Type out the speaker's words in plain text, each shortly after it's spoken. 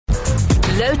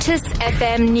Lotus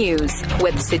FM News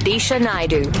with SUDISHA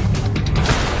Naidu.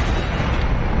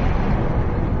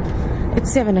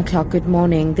 It's 7 o'clock. Good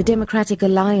morning. The Democratic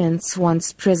Alliance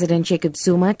wants President Jacob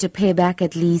Zuma to pay back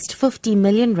at least 50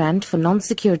 million rand for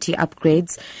non-security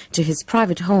upgrades to his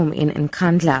private home in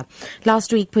Nkandla.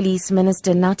 Last week, Police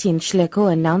Minister Nathi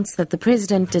Nhleko announced that the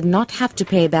president did not have to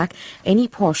pay back any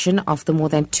portion of the more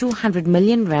than 200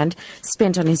 million rand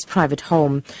spent on his private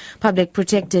home. Public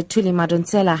Protector Thuli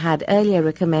Madonsela had earlier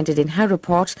recommended in her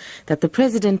report that the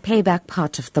president pay back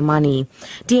part of the money.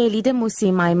 DA leader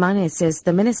Musi Maimane says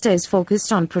the minister is focused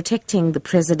on protecting the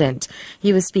president.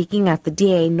 He was speaking at the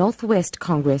DA Northwest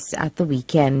Congress at the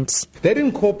weekend. That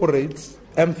incorporates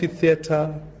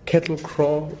amphitheater, cattle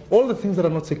crawl, all the things that are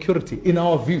not security, in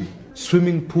our view,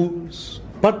 swimming pools.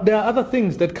 But there are other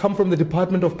things that come from the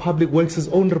Department of Public Works'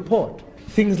 own report.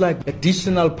 Things like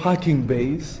additional parking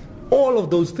bays, all of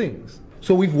those things.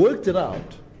 So we've worked it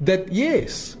out that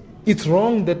yes, it's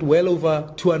wrong that well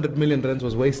over 200 million rands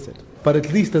was wasted. But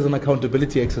at least as an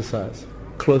accountability exercise,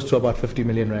 close to about 50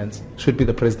 million rands should be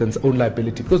the president's own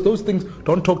liability, because those things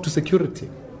don't talk to security.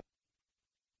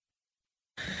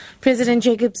 President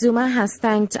Jacob Zuma has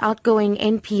thanked outgoing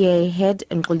NPA Head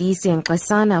Mxolisi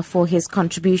Nxasana for his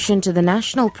contribution to the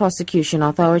National Prosecution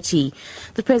Authority.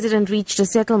 The president reached a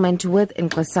settlement with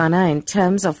Nxasana in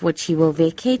terms of which he will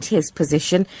vacate his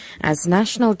position as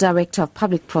National Director of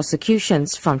Public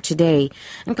Prosecutions from today.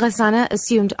 Nxasana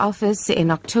assumed office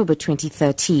in October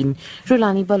 2013.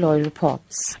 Rulani Baloy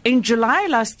reports. In July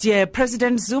last year,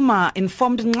 President Zuma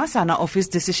informed Nxasana of his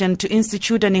decision to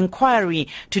institute an inquiry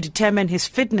to determine his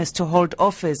fitness to hold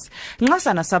office.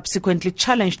 Nxasana subsequently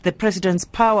challenged the president's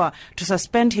power to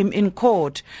suspend him in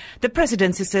court. The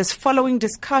presidency says following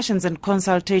discussions and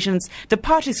consultations, the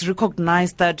parties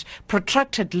recognized that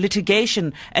protracted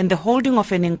litigation and the holding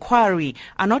of an inquiry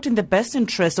are not in the best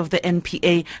interest of the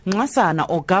NPA, Nxasana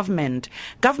or government.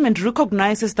 Government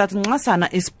recognizes that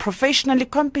Nxasana is professionally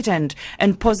competent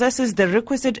and possesses the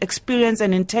requisite experience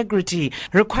and integrity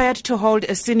required to hold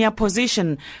a senior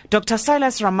position. Dr.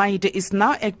 Silas Ramaide is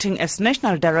now acting as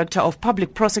National Director of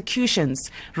Public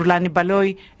Prosecutions. Rulani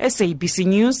Baloy, SABC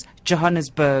News,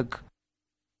 Johannesburg.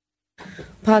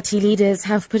 Party leaders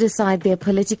have put aside their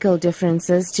political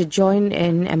differences to join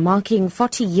in marking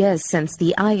 40 years since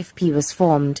the IFP was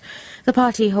formed. The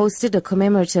party hosted a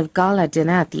commemorative gala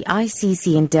dinner at the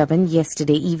ICC in Durban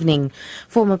yesterday evening.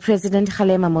 Former President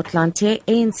Kgalema Motlanthe,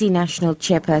 ANC National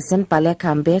Chairperson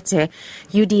Baleka Mbete,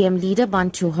 UDM leader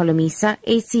Bantu Holomisa,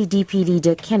 ACDP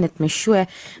leader Kenneth Meshwe,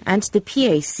 and the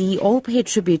PAC all paid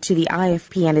tribute to the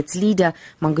IFP and its leader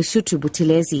Mangosuthu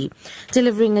Buthelezi.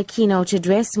 Delivering a keynote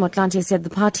address, Motlanthe said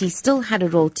the party still had a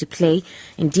role to play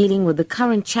in dealing with the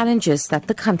current challenges that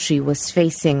the country was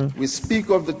facing. We speak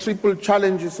of the triple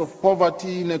challenges of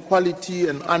poverty, inequality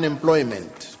and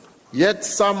unemployment. Yet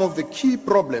some of the key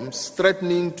problems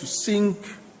threatening to sink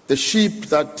the ship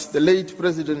that the late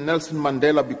President Nelson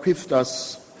Mandela bequeathed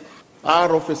us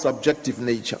are of a subjective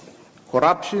nature.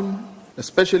 Corruption,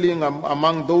 especially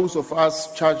among those of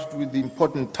us charged with the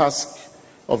important task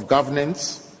of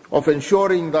governance, of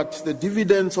ensuring that the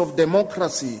dividends of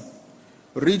democracy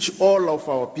reach all of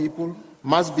our people,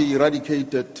 must be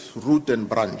eradicated root and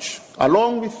branch.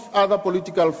 Along with other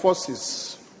political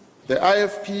forces, the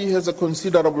IFP has a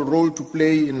considerable role to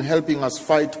play in helping us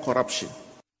fight corruption.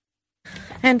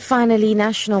 And finally,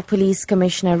 National Police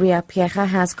Commissioner Riah Phiyega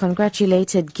has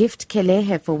congratulated Gift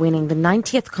Kelehe for winning the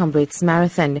 90th Comrades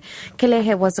Marathon.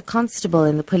 Kelehe was a constable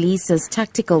in the police's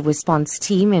tactical response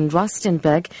team in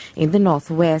Rustenburg in the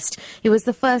northwest. He was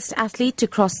the first athlete to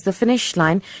cross the finish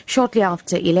line shortly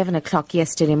after 11 o'clock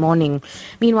yesterday morning.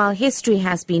 Meanwhile, history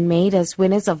has been made as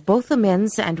winners of both the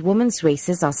men's and women's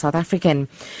races are South African.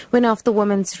 Winner of the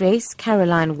women's race,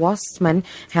 Caroline Wostman,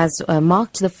 has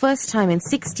marked the first time in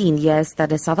 16 years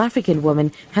that a South African woman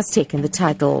has taken the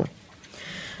title.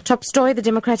 Top story, the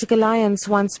Democratic Alliance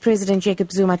wants President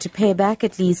Jacob Zuma to pay back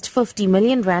at least 50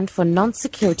 million rand for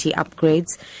non-security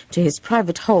upgrades to his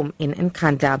private home in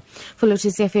Nkandla. For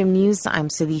Lotus FM News, I'm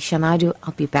SUDISHA Naidu.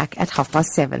 I'll be back at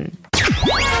 7:30.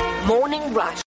 Morning Rush.